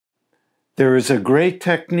There is a great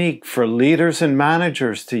technique for leaders and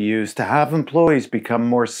managers to use to have employees become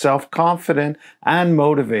more self-confident and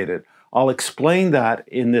motivated. I'll explain that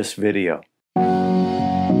in this video.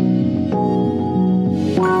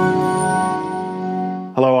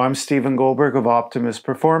 Hello, I'm Goldberg of Optimus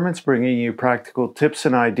Performance, bringing you practical tips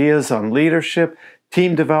and ideas on leadership,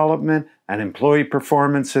 team development, and employee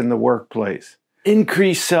performance in the workplace.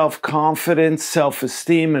 Increased self-confidence,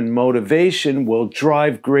 self-esteem, and motivation will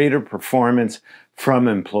drive greater performance from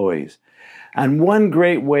employees. And one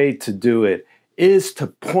great way to do it is to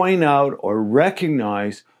point out or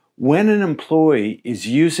recognize when an employee is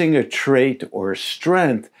using a trait or a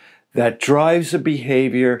strength that drives a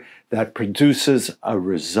behavior that produces a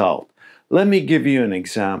result. Let me give you an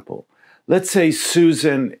example. Let's say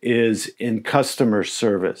Susan is in customer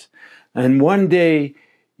service, and one day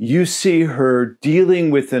you see her dealing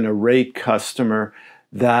with an irate customer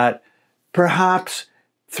that perhaps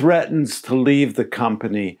threatens to leave the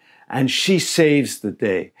company, and she saves the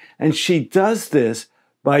day. And she does this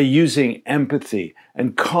by using empathy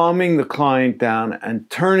and calming the client down and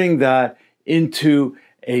turning that into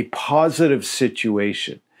a positive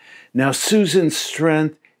situation. Now, Susan's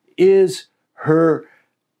strength is her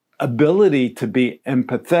ability to be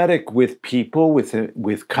empathetic with people,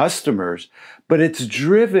 with customers, but it's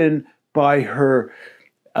driven by her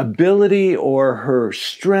ability or her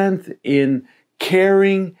strength in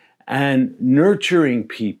caring and nurturing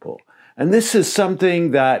people. And this is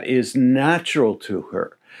something that is natural to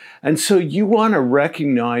her. And so you want to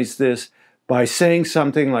recognize this by saying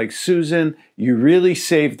something like, Susan, you really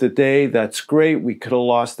saved the day. That's great. We could have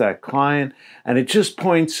lost that client. And it just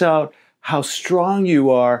points out how strong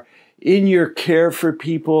you are in your care for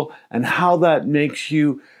people and how that makes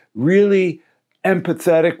you really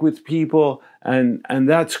empathetic with people. And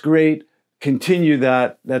that's great. Continue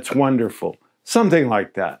that. That's wonderful. Something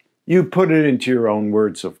like that. You put it into your own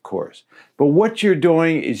words, of course. But what you're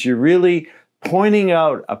doing is you're really pointing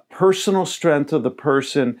out a personal strength of the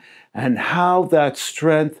person and how that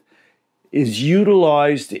strength is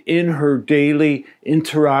utilized in her daily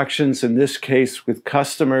interactions, in this case with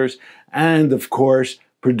customers, and of course,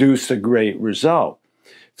 produce a great result.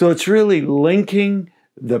 So it's really linking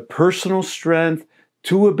the personal strength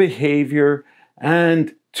to a behavior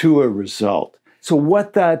and to a result. So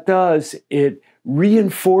what that does, it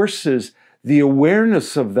reinforces the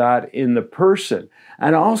awareness of that in the person,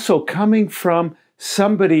 and also coming from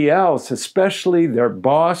somebody else, especially their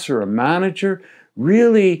boss or a manager,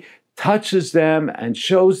 really touches them and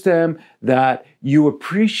shows them that you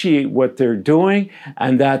appreciate what they're doing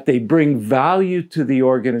and that they bring value to the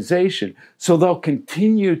organization. So they'll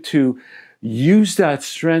continue to use that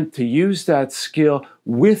strength, to use that skill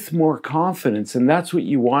with more confidence. And that's what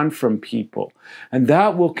you want from people. And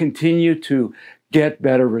that will continue to get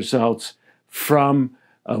better results from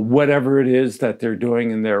whatever it is that they're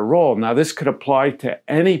doing in their role. Now, this could apply to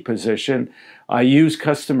any position. I use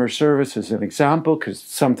customer service as an example because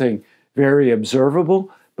it's something very observable,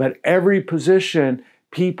 but every position,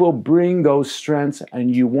 people bring those strengths,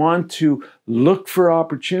 and you want to look for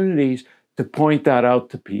opportunities to point that out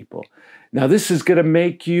to people. Now, this is going to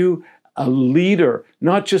make you a leader,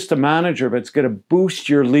 not just a manager, but it's going to boost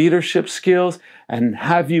your leadership skills and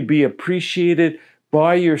have you be appreciated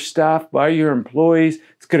by your staff, by your employees.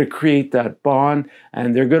 It's going to create that bond,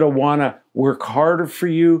 and they're going to want to work harder for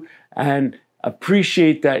you and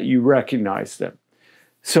appreciate that you recognize them.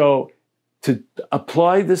 So to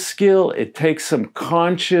apply the skill, it takes some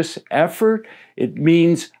conscious effort. It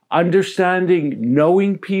means understanding,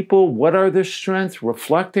 knowing people, what are their strengths,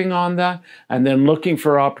 reflecting on that, and then looking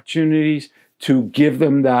for opportunities to give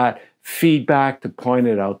them that feedback, to point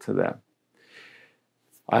it out to them.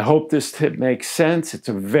 I hope this tip makes sense. It's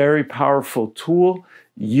a very powerful tool.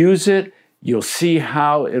 Use it. You'll see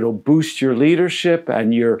how it'll boost your leadership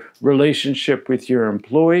and your relationship with your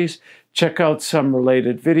employees. Check out some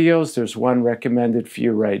related videos. There's one recommended for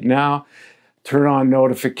you right now. Turn on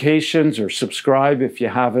notifications or subscribe if you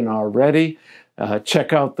haven't already.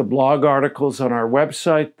 Check out the blog articles on our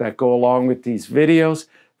website that go along with these videos.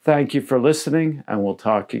 Thank you for listening, and we'll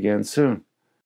talk again soon.